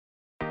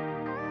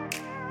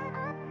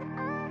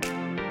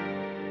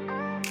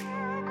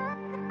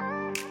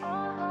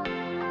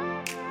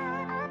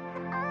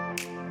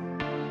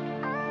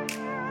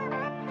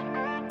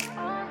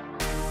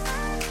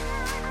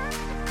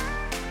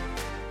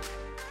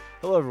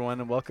Hello, everyone,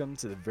 and welcome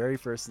to the very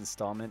first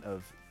installment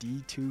of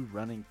D2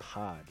 Running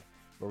Pod,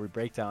 where we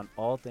break down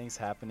all things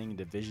happening in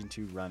Division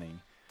II running.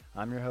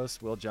 I'm your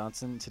host, Will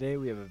Johnson. Today,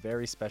 we have a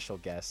very special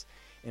guest,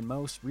 and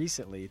most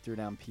recently threw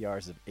down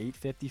PRs of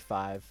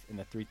 8:55 in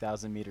the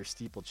 3,000-meter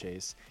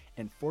steeplechase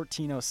and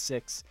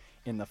 14:06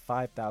 in the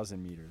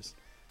 5,000 meters.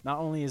 Not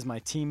only is my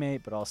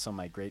teammate, but also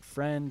my great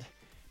friend,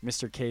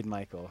 Mr. Cade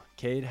Micheal.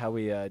 Cade, how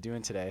we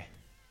doing today?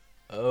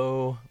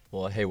 Oh,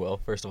 well, hey, Will.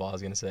 First of all, I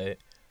was going to say,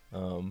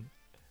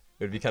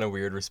 it would be kind of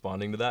weird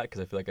responding to that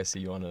because I feel like I see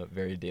you on a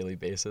very daily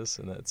basis,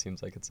 and that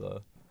seems like it's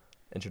a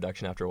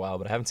introduction after a while.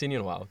 But I haven't seen you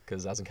in a while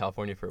because I was in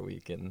California for a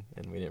week, and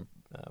we didn't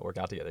work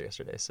out together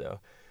yesterday. So,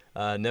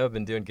 no, I've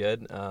been doing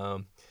good.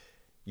 The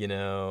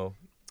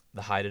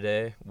high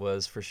today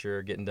was for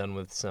sure getting done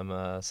with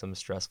some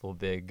stressful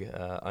big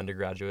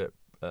undergraduate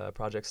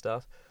project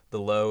stuff. The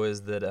low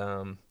is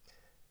that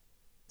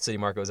City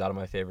Market was out of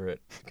my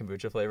favorite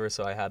kombucha flavor,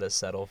 so I had to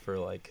settle for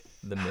like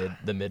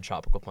the mid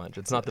tropical punch.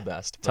 It's not the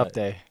best. Tough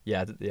day.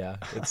 Yeah.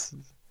 It's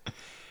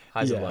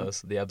highs and Yeah.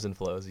 lows, the ebbs and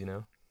flows.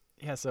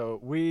 Yeah, so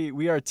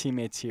we are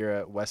teammates here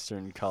at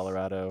Western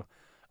Colorado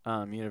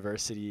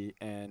University,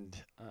 and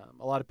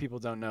a lot of people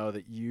don't know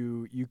that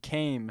you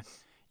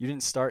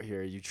didn't start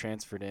here. You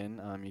transferred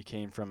in. You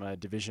came from a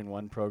Division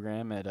I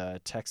program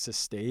at Texas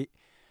State,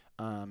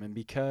 and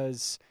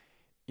because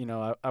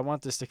I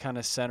want this to kind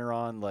of center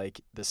on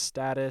like the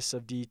status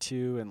of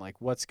D2 and like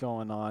what's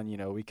going on.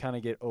 We kind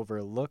of get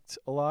overlooked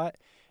a lot,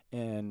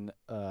 and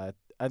I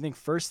think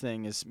first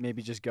thing is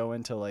maybe just go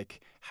into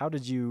like how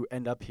did you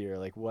end up here?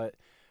 Like what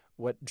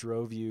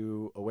drove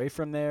you away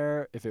from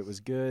there? If it was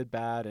good,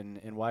 bad,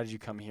 and why did you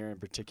come here in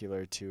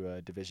particular to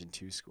a Division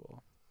II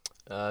school?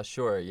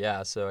 Sure,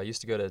 yeah. So I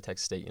used to go to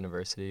Texas State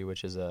University,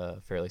 which is a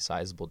fairly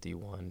sizable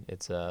D1.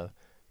 It's a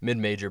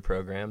mid-major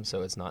program,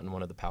 so it's not in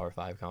one of the Power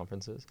 5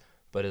 conferences.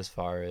 But as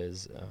far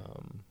as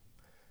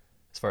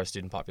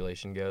student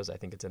population goes, I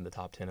think it's in the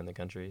top 10 in the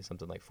country,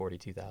 something like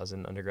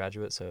 42,000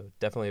 undergraduates. So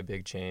definitely a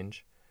big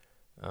change.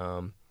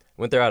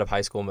 Went there out of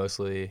high school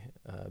mostly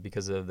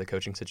because of the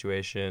coaching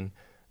situation,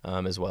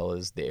 as well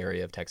as the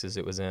area of Texas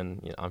it was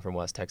in. I'm from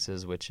West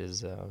Texas, which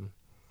is,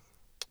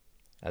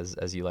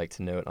 as you like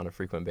to note on a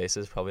frequent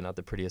basis, probably not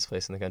the prettiest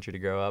place in the country to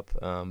grow up.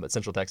 But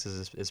Central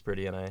Texas is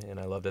pretty, and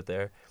I loved it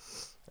there.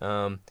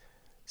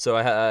 So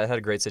I had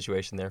a great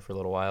situation there for a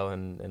little while,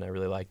 and I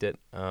really liked it.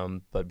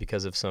 But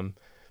because of some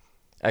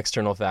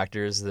external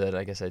factors that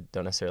I guess I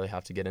don't necessarily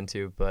have to get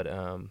into, but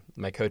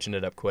my coach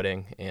ended up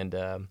quitting, and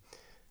I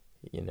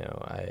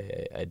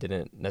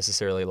didn't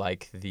necessarily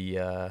like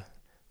the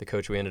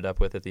coach we ended up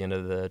with at the end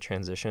of the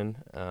transition.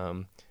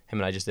 Him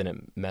and I just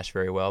didn't mesh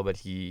very well, but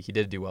he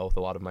did do well with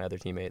a lot of my other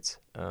teammates.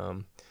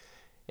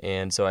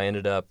 And so I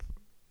ended up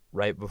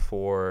right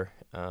before.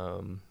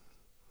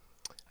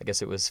 I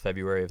guess it was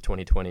February of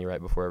 2020, right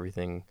before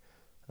everything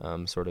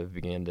sort of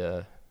began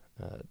to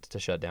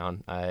shut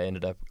down. I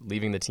ended up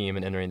leaving the team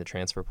and entering the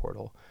transfer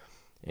portal.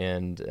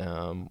 And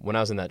when I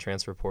was in that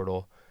transfer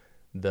portal,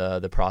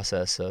 the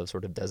process of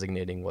sort of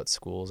designating what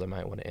schools I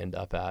might want to end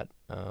up at,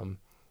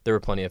 there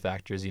were plenty of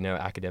factors,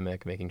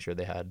 academic, making sure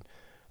they had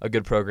a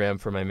good program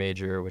for my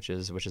major, which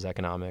is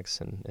economics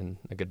and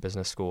a good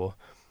business school,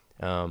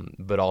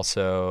 but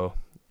also,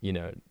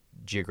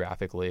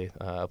 geographically,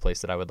 a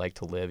place that I would like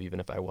to live even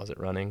if I wasn't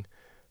running.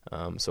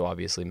 So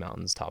obviously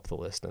mountains top the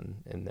list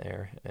in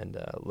there, and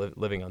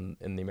living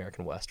in the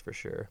American West for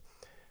sure.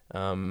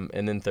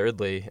 And then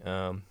thirdly,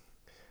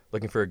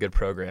 looking for a good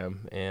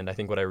program. And I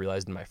think what I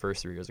realized in my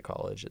first 3 years of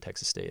college at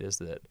Texas State is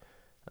that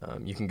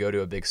you can go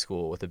to a big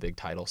school with a big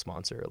title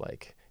sponsor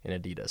like an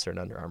Adidas or an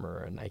Under Armour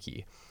or a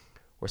Nike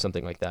or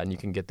something like that, and you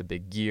can get the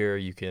big gear,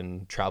 you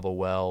can travel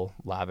well,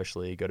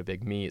 lavishly, go to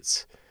big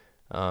meets,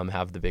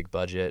 have the big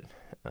budget.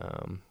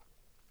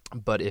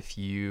 But if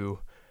you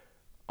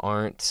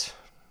aren't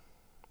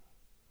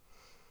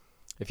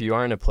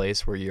in a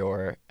place where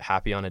you're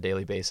happy on a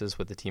daily basis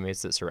with the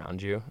teammates that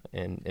surround you,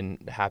 and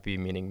happy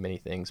meaning many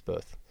things,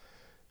 both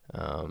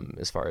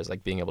as far as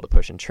like being able to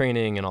push in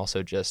training and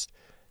also just,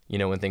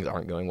 when things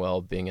aren't going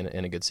well, being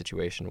in a good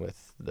situation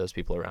with those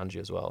people around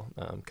you as well,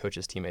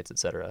 coaches, teammates,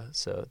 etc.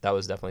 So that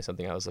was definitely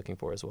something I was looking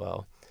for as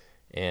well.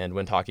 And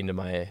when talking to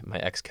my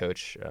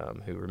ex-coach,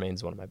 who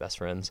remains one of my best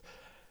friends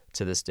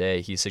to this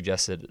day, he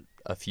suggested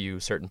a few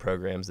certain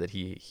programs that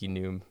he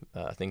knew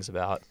things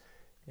about.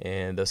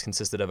 And those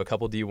consisted of a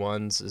couple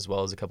D1s as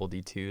well as a couple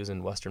D2s,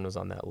 and Western was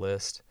on that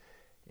list.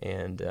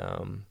 And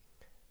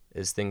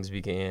as things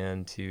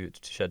began to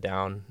shut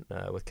down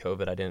with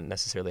COVID, I didn't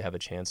necessarily have a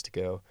chance to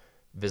go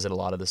visit a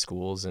lot of the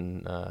schools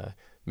and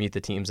meet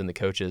the teams and the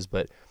coaches,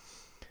 but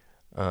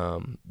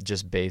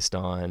just based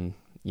on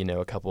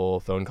a couple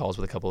phone calls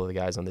with a couple of the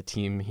guys on the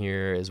team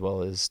here, as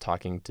well as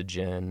talking to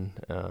Jen,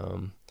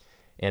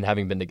 and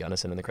having been to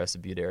Gunnison in the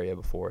Crested Butte area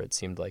before, it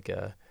seemed like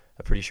a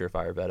pretty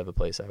surefire bet of a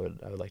place I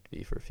would like to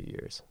be for a few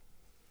years.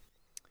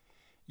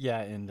 Yeah,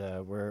 and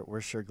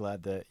we're sure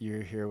glad that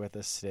you're here with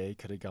us today.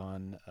 Could have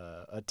gone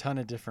a ton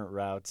of different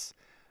routes.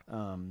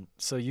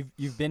 So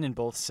you've been in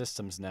both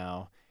systems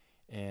now,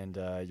 and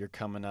you're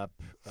coming up,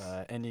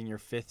 ending your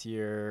 5th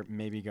year,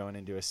 maybe going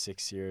into a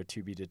 6th year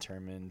to be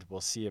determined.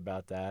 We'll see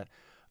about that.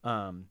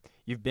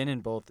 You've been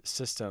in both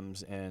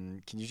systems,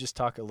 and can you just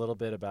talk a little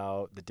bit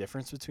about the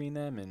difference between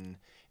them and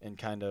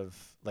kind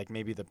of like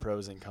maybe the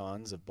pros and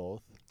cons of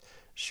both?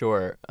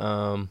 Sure.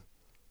 I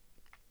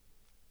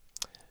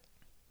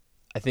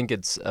think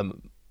it's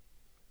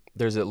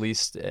there's at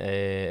least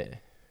an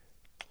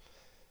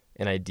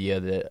idea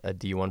that a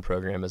D1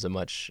 program is a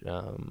much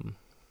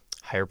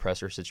higher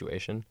pressure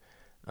situation,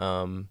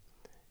 in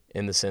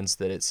the sense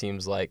that it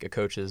seems like a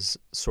coach is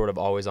sort of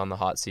always on the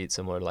hot seat,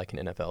 similar to like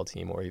an NFL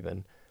team or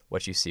even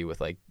what you see with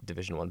like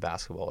Division I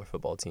basketball or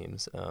football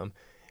teams,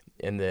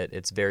 in that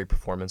it's very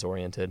performance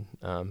oriented,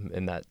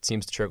 and that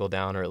seems to trickle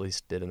down, or at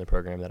least did in the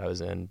program that I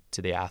was in,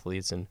 to the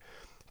athletes, and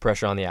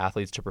pressure on the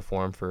athletes to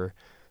perform for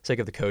sake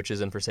of the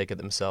coaches and for sake of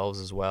themselves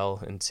as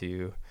well, and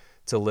to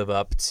live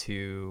up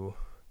to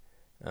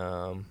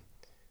all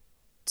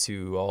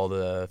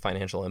the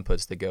financial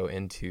inputs that go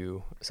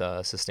into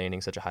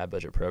sustaining such a high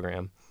budget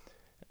program.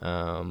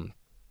 And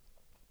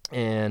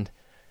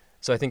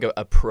so I think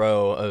a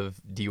pro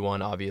of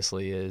D1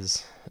 obviously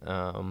is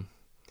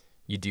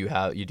you do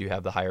have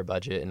the higher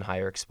budget and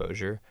higher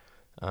exposure.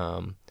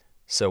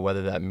 So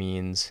whether that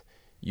means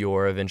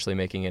you're eventually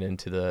making it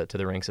into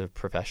the ranks of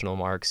professional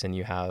marks, and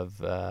you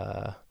have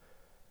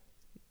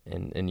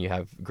and you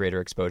have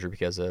greater exposure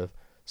because of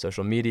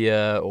social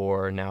media,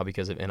 or now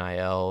because of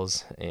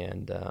NILs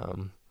and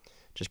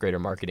just greater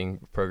marketing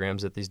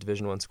programs at these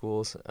Division I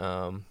schools,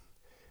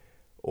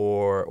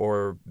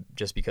 or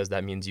just because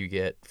that means you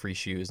get free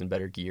shoes and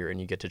better gear, and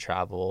you get to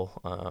travel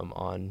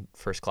on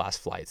first class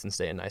flights and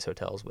stay in nice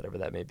hotels, whatever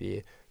that may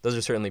be. Those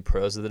are certainly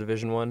pros of the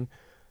Division I.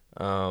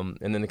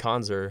 And then the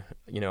cons are,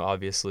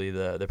 obviously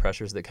the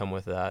pressures that come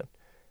with that,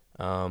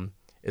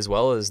 as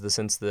well as the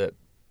sense that,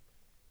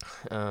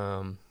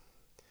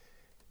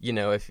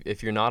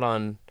 if you're not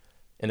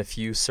in a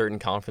few certain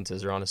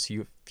conferences or on a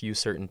few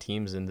certain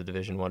teams in the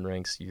Division I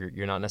ranks,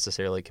 you're not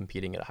necessarily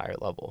competing at a higher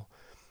level.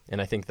 And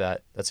I think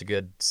that's a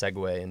good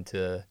segue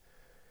into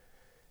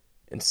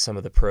some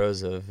of the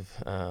pros of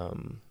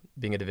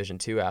being a Division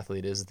II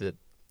athlete, is that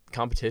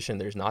competition,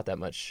 there's not that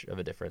much of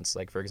a difference.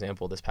 Like, for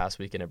example, this past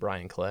weekend at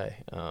Bryan Clay,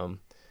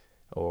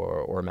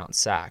 or Mount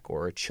Sac,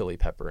 or Chili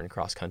Pepper in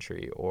cross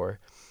country, or,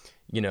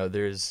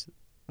 there's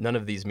none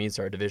of these meets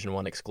are Division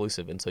I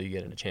exclusive until you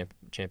get into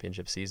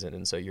championship season.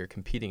 And so you're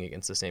competing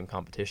against the same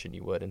competition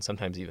you would, and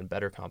sometimes even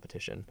better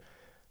competition,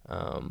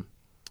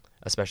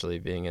 especially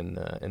being in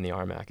the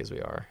RMAC as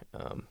we are.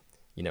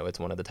 It's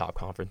one of the top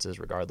conferences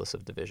regardless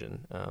of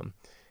division.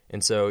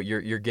 And so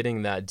you're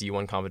getting that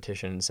D1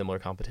 competition, similar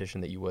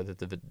competition that you would at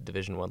the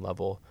Division I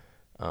level,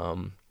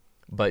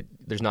 but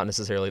there's not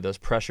necessarily those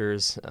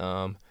pressures.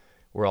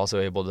 We're also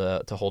able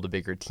to hold a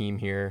bigger team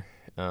here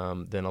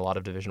than a lot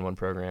of Division I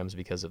programs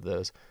because of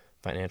those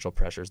financial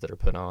pressures that are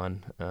put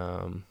on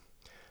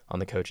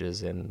the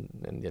coaches and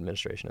the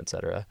administration, et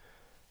cetera.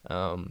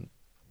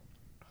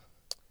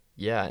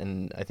 Yeah,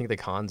 and I think the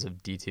cons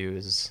of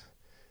D2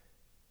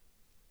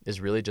 is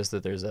really just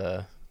that there's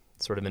a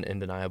sort of an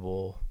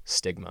undeniable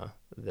stigma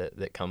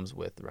that comes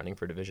with running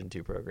for Division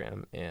II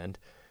program. And,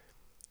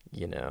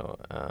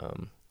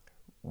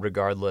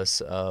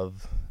 regardless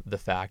of the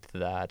fact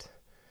that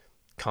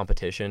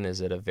competition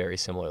is at a very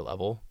similar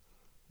level,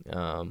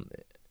 and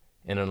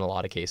in a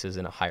lot of cases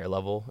in a higher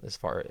level as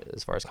far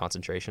as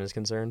concentration is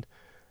concerned,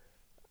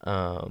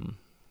 there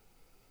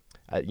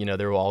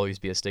will always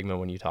be a stigma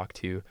when you talk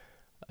to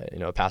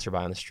a passerby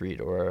on the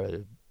street or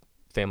a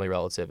family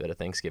relative at a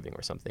Thanksgiving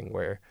or something,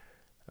 where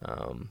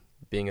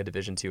being a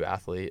Division II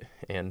athlete,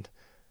 and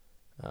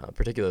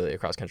particularly a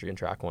cross country and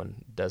track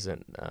one,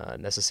 doesn't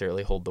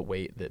necessarily hold the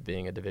weight that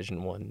being a Division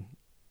I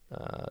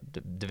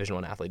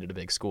athlete at a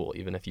big school.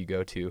 Even if you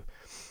go to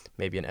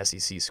maybe an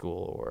SEC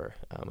school or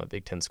a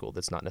Big Ten school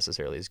that's not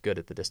necessarily as good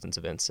at the distance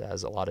events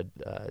as a lot of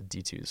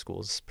D2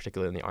 schools,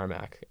 particularly in the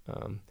RMAC,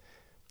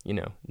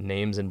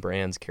 names and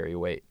brands carry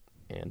weight,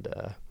 and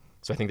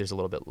so I think there's a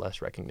little bit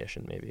less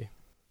recognition maybe.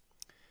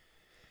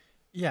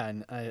 Yeah,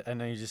 and I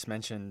know you just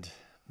mentioned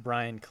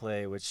Bryan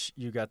Clay, which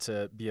you got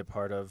to be a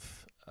part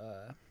of,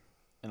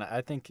 and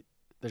I think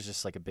there's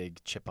just like a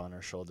big chip on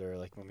our shoulder,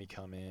 like when we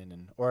come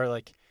in, or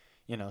like,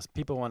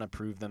 people want to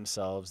prove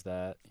themselves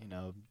that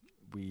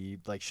we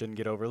like shouldn't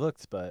get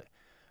overlooked. But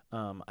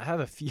I have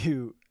a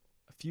few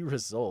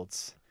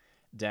results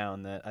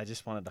down that I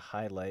just wanted to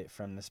highlight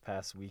from this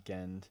past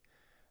weekend.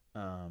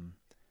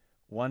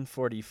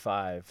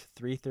 145,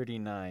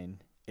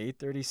 339,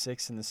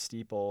 836 in the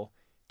steeple,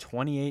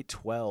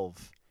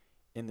 28:12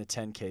 in the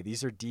 10K.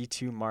 These are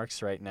D2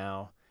 marks right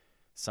now.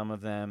 Some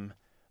of them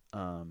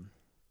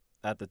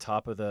at the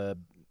top of the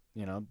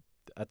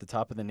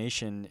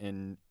nation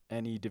in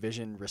any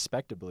division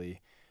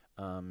respectively.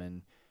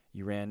 And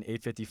you ran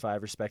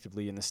 8:55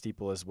 respectively in the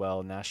steeple as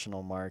well,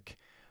 national mark.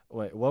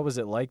 What was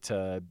it like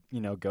to,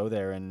 go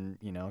there and,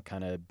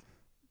 kind of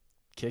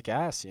kick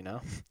ass,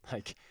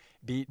 like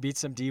beat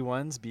some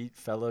D1s, beat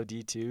fellow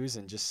D2s,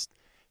 and just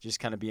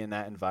kind of be in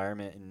that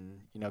environment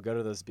and, go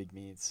to those big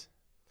meets?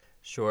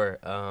 Sure.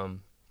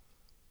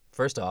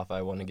 First off,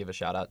 I want to give a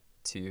shout out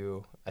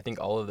to, I think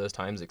all of those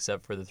times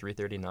except for the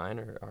 339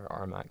 are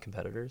RMAC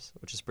competitors,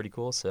 which is pretty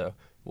cool. So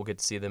we'll get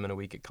to see them in a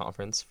week at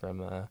conference, from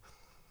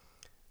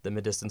the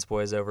mid distance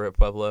boys over at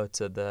Pueblo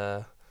to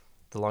the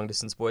long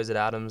distance boys at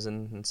Adams,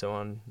 and so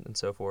on and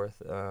so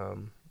forth.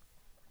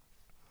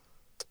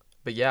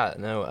 But yeah,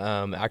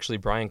 no, actually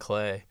Bryan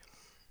Clay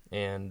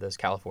and those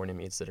California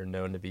meets that are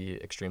known to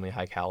be extremely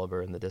high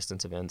caliber in the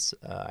distance events,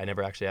 I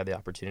never actually had the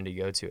opportunity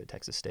to go to at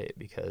Texas State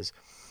because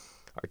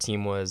our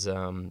team was,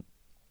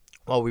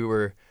 while we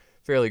were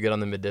fairly good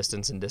on the mid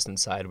distance and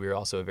distance side, we were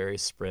also a very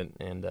sprint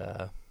and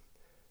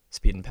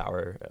speed and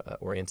power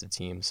oriented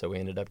team. So we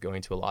ended up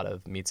going to a lot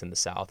of meets in the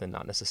South and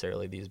not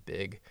necessarily these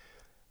big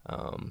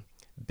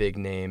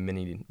name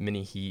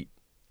mini heat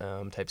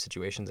type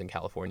situations in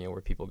California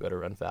where people go to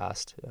run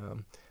fast. So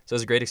it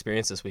was a great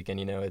experience this weekend.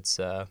 It's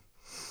a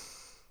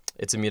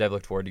meet I've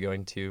looked forward to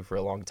going to for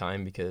a long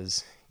time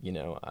because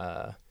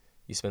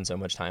you spend so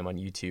much time on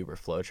YouTube or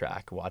Flow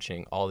Track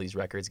watching all these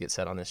records get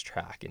set on this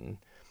track, and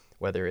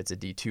whether it's a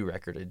D2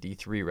 record, a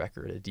D3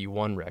 record, a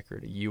D1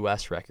 record, a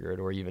US record,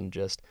 or even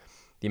just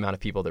the amount of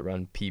people that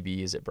run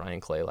PBs at Bryan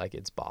Clay like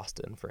it's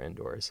Boston for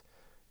indoors.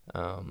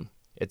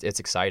 It's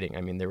exciting.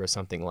 I mean, there was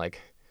something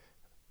like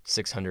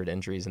 600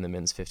 entries in the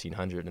men's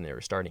 1500, and they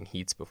were starting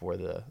heats before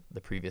the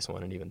previous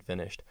one had even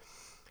finished.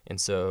 And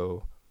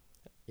so,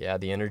 yeah,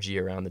 the energy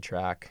around the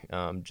track,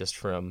 just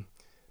from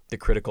the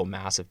critical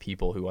mass of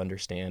people who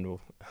understand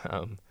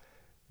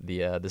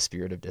the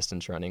spirit of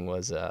distance running,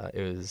 was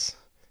it was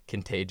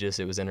contagious.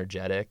 It was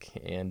energetic,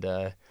 and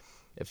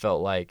it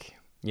felt like,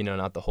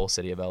 not the whole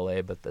city of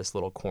LA, but this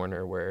little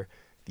corner where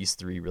these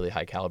three really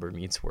high caliber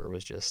meets were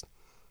was just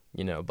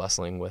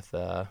bustling with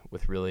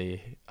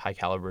really high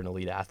caliber and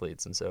elite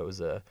athletes. And so it was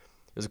a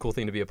cool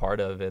thing to be a part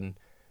of. And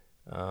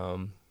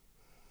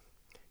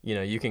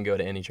you can go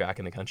to any track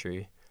in the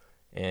country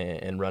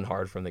and run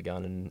hard from the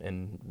gun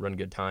and run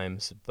good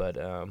times, but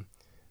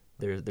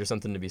there's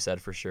something to be said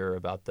for sure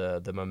about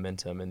the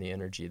momentum and the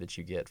energy that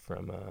you get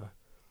from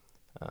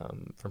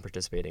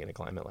participating in a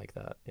climate like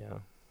that.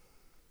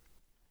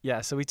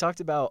 Yeah, so we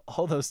talked about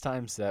all those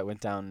times that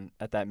went down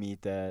at that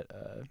meet that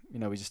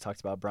we just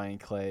talked about Bryan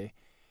Clay,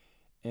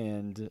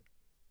 and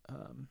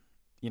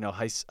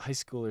high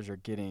schoolers are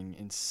getting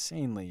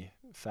insanely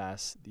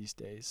fast these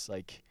days.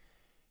 Like,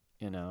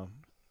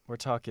 we're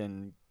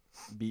talking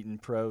beating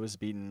pros,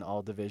 beating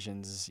all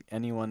divisions.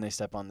 Anyone they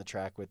step on the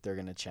track with, they're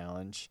going to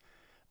challenge.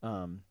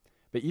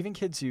 But even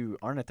kids who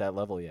aren't at that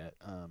level yet,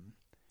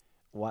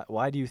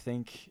 why do you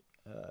think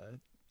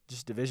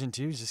just Division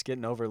II is just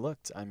getting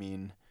overlooked? I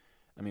mean,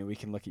 we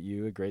can look at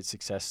you, a great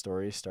success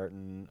story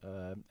starting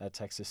at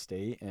Texas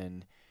State,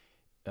 and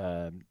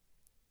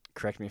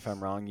correct me if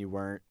I'm wrong, you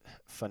weren't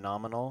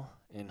phenomenal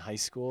in high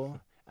school,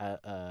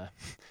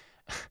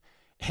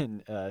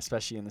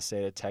 especially in the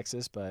state of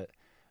Texas, but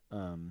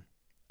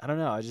I don't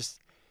know.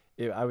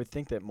 I would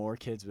think that more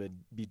kids would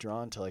be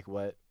drawn to like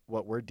what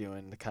we're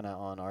doing kind of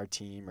on our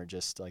team, or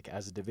just like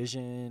as a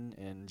division,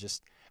 and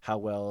just how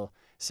well,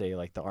 say,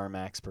 like the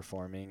RMAC's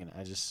performing. And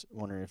I just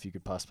wondering if you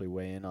could possibly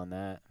weigh in on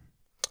that.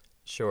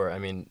 Sure. I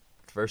mean,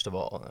 first of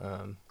all,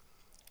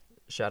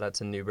 shout out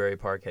to Newberry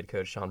Park head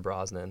coach Sean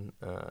Brosnan,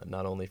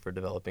 not only for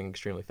developing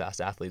extremely fast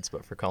athletes,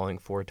 but for calling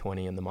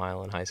 4:20 in the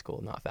mile in high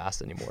school not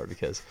fast anymore.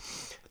 Because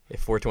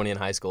if 4:20 in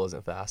high school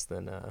isn't fast,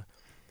 then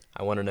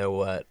I want to know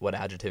what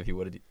adjective he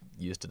would have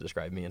used to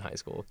describe me in high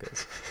school,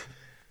 because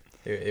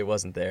it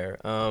wasn't there.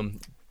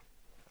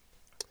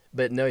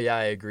 But no, yeah,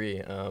 I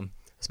agree.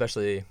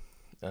 Especially,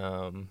 I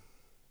don't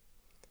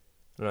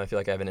know, I feel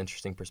like I have an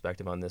interesting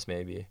perspective on this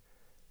maybe,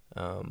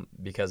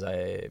 because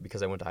I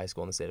went to high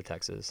school in the state of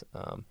Texas,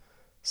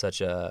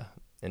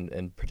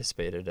 and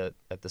participated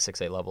at the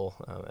 6A level,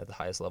 at the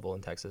highest level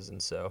in Texas.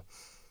 And so,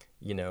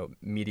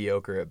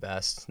 mediocre at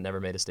best, never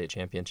made a state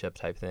championship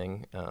type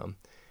thing.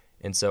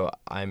 And so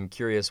I'm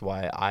curious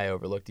why I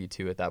overlooked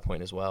D2 at that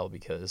point as well,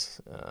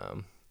 because,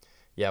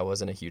 it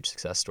wasn't a huge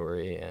success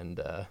story, and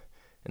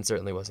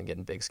certainly wasn't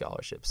getting big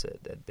scholarships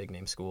at big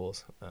name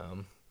schools.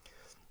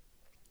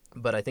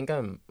 But I think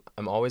I'm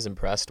always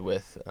impressed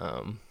with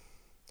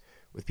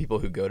people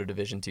who go to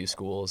Division II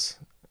schools,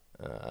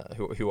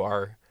 who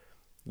are,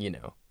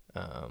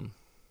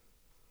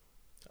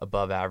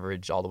 above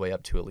average all the way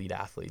up to elite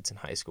athletes in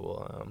high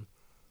school.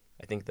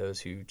 I think those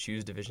who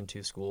choose Division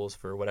II schools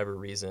for whatever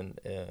reason,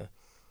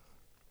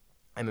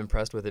 I'm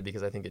impressed with it,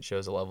 because I think it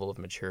shows a level of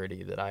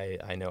maturity that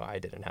I know I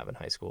didn't have in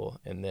high school,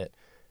 and that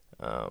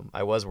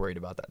I was worried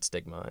about that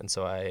stigma. And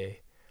so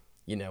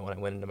when I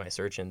went into my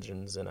search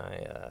engines and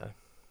I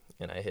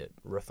hit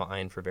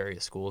refine for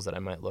various schools that I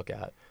might look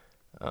at,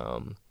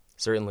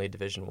 certainly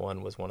Division I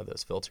was one of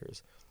those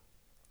filters.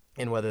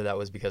 And whether that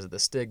was because of the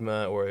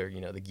stigma, or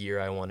the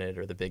gear I wanted,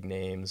 or the big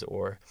names,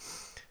 or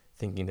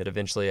thinking that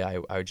eventually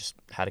I just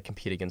had to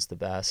compete against the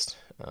best.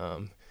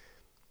 A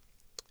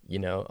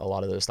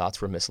lot of those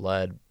thoughts were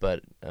misled,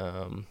 but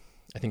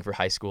I think for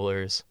high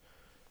schoolers,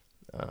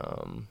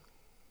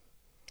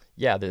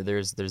 yeah,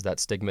 there's that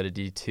stigma to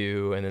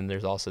D2, and then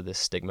there's also this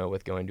stigma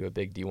with going to a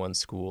big D1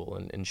 school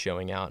and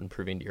showing out and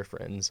proving to your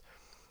friends,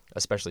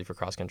 especially for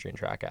cross country and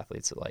track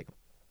athletes, that like,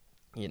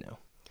 you know,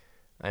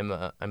 I'm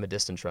a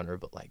distance runner,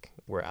 but like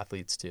we're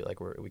athletes too, like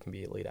we can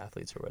be elite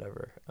athletes or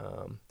whatever.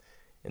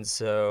 And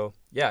so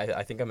yeah,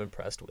 I think I'm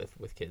impressed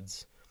with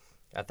kids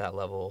at that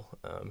level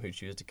who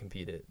choose to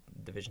compete at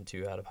Division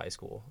II out of high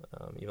school,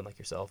 even like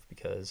yourself,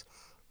 because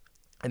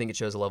I think it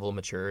shows a level of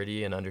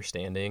maturity and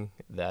understanding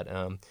that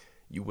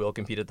you will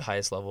compete at the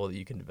highest level, that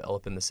you can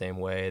develop in the same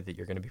way, that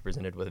you're going to be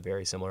presented with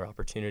very similar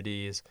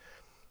opportunities,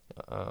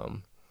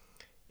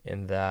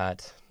 and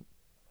that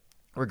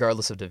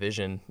regardless of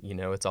division, you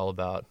know, it's all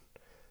about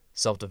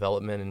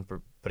self-development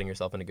and putting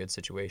yourself in a good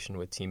situation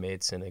with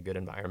teammates in a good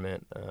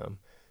environment,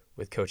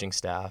 with coaching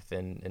staff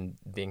and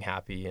being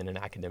happy in an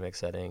academic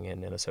setting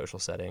and in a social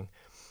setting.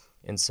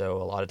 And so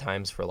a lot of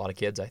times for a lot of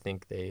kids, I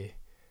think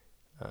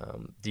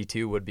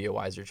D2 would be a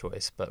wiser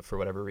choice, but for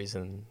whatever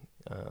reason,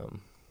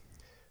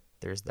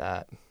 there's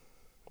that,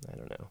 I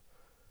don't know,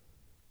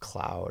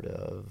 cloud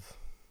of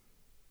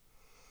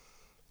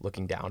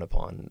looking down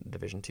upon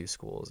Division II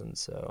schools. And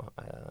so,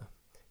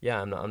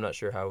 yeah, I'm not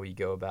sure how we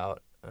go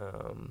about,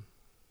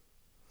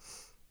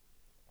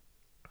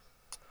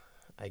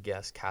 I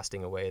guess,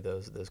 casting away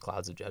those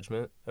clouds of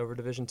judgment over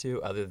Division II,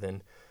 other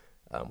than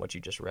what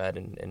you just read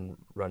and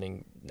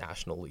running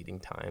national leading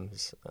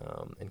times,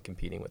 and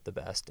competing with the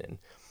best,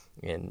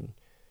 and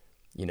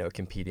you know,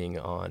 competing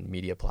on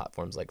media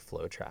platforms like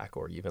FlowTrack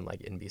or even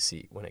like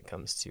NBC when it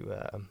comes to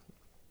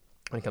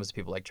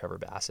people like Trevor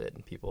Bassett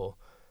and people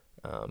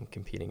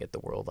competing at the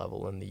world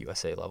level and the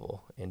USA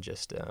level, and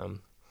just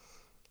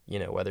you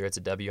know, whether it's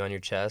a W on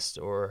your chest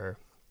or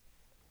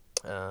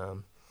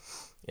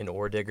an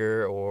Ore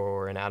Digger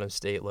or an Adams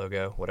State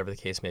logo, whatever the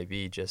case may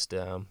be, just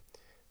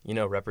you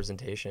know,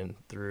 representation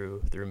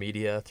through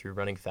media, through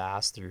running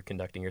fast, through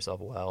conducting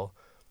yourself well.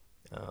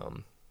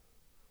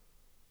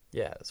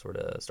 Yeah, it sort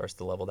of starts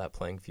to level that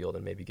playing field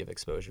and maybe give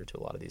exposure to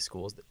a lot of these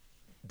schools that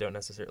don't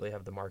necessarily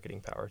have the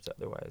marketing power to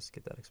otherwise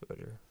get that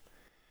exposure.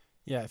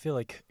 Yeah, I feel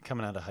like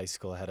coming out of high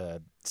school, I had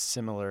a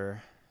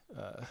similar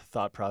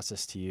thought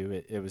process to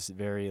you. It was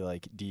very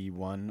like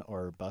D1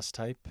 or bust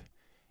type,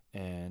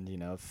 and you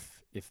know,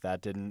 if that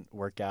didn't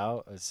work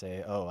out, I'd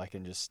say, oh, I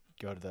can just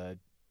go to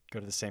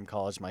the same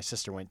college my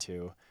sister went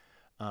to,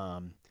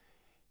 and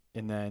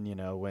then you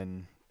know,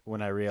 when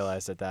I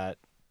realized that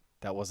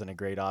wasn't a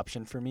great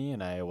option for me,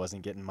 and I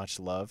wasn't getting much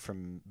love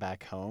from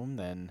back home,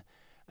 then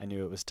I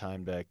knew it was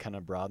time to kind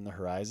of broaden the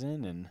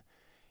horizon. And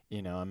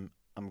you know,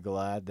 I'm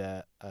glad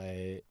that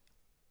I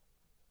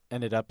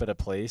ended up at a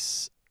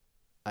place.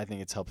 I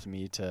think it's helped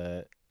me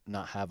to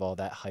not have all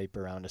that hype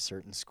around a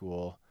certain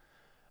school,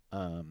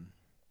 and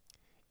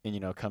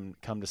you know, come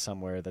to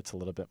somewhere that's a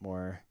little bit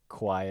more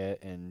quiet,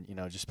 and you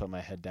know, just put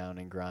my head down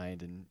and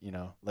grind, and you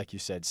know, like you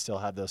said, still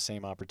have those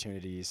same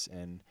opportunities.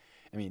 And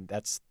I mean,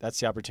 that's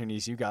the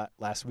opportunities you got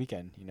last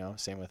weekend, you know,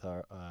 same with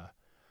our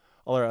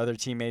all our other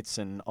teammates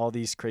and all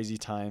these crazy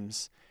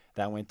times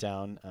that went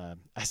down.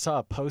 I saw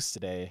a post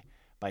today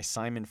by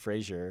Simon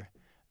Fraser,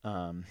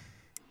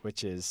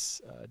 which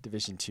is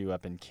Division II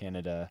up in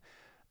Canada,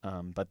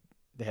 but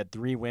they had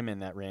 3 women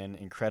that ran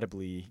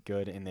incredibly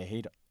good in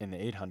the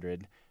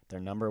 800. Their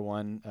number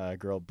one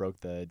girl broke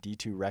the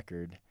D2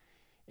 record,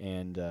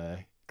 and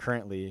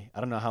currently,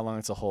 I don't know how long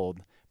it's a hold,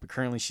 but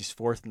currently she's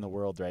 4th in the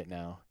world right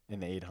now in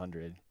the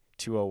 800,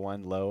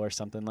 201 low or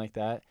something like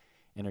that,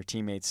 and her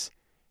teammates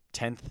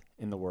 10th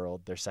in the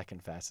world, their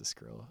second fastest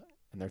girl,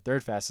 and their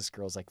third fastest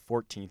girl is like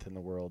 14th in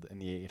the world in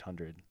the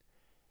 800.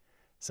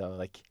 So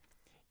like,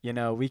 you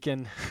know, we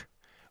can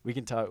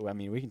talk. I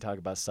mean, we can talk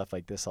about stuff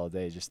like this all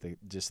day. Just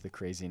the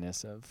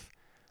craziness of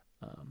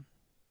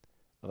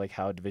like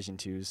how Division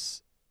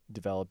II's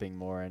developing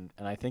more, and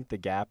I think the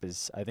gap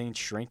is, I think it's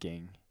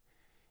shrinking,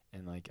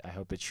 and like I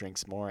hope it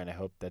shrinks more, and I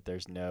hope that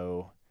there's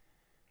no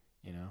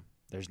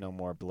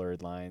more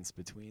blurred lines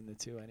between the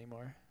two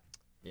anymore.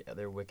 Yeah,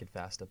 they're wicked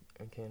fast up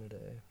in Canada.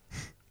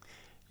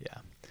 Yeah.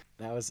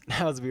 Now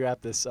as we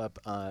wrap this up,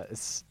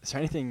 is there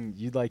anything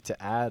you'd like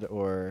to add,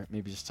 or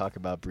maybe just talk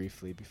about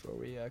briefly before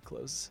we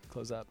close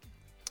up?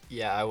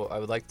 Yeah, I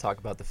would like to talk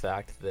about the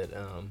fact that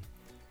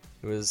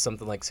it was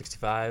something like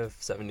 65,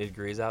 70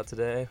 degrees out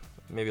today,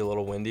 maybe a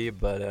little windy,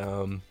 but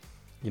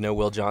you know,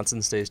 Will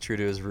Johnson stays true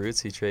to his roots.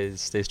 He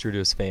stays true to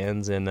his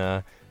fans, and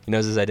he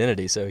knows his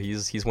identity. So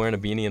he's wearing a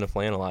beanie and a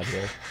flannel out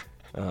here.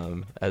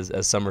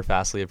 As summer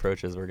fastly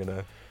approaches, we're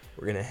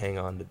gonna hang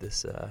on to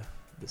this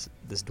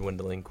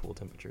dwindling cool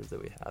temperatures that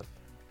we have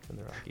in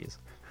the Rockies.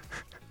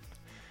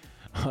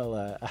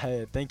 Well,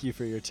 I thank you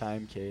for your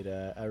time, Cade.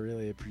 I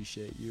really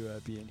appreciate you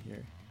being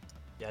here.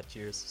 Yeah,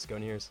 cheers.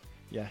 Sconiers.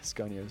 Yeah,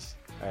 Sconiers.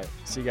 All right,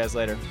 see you guys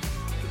later.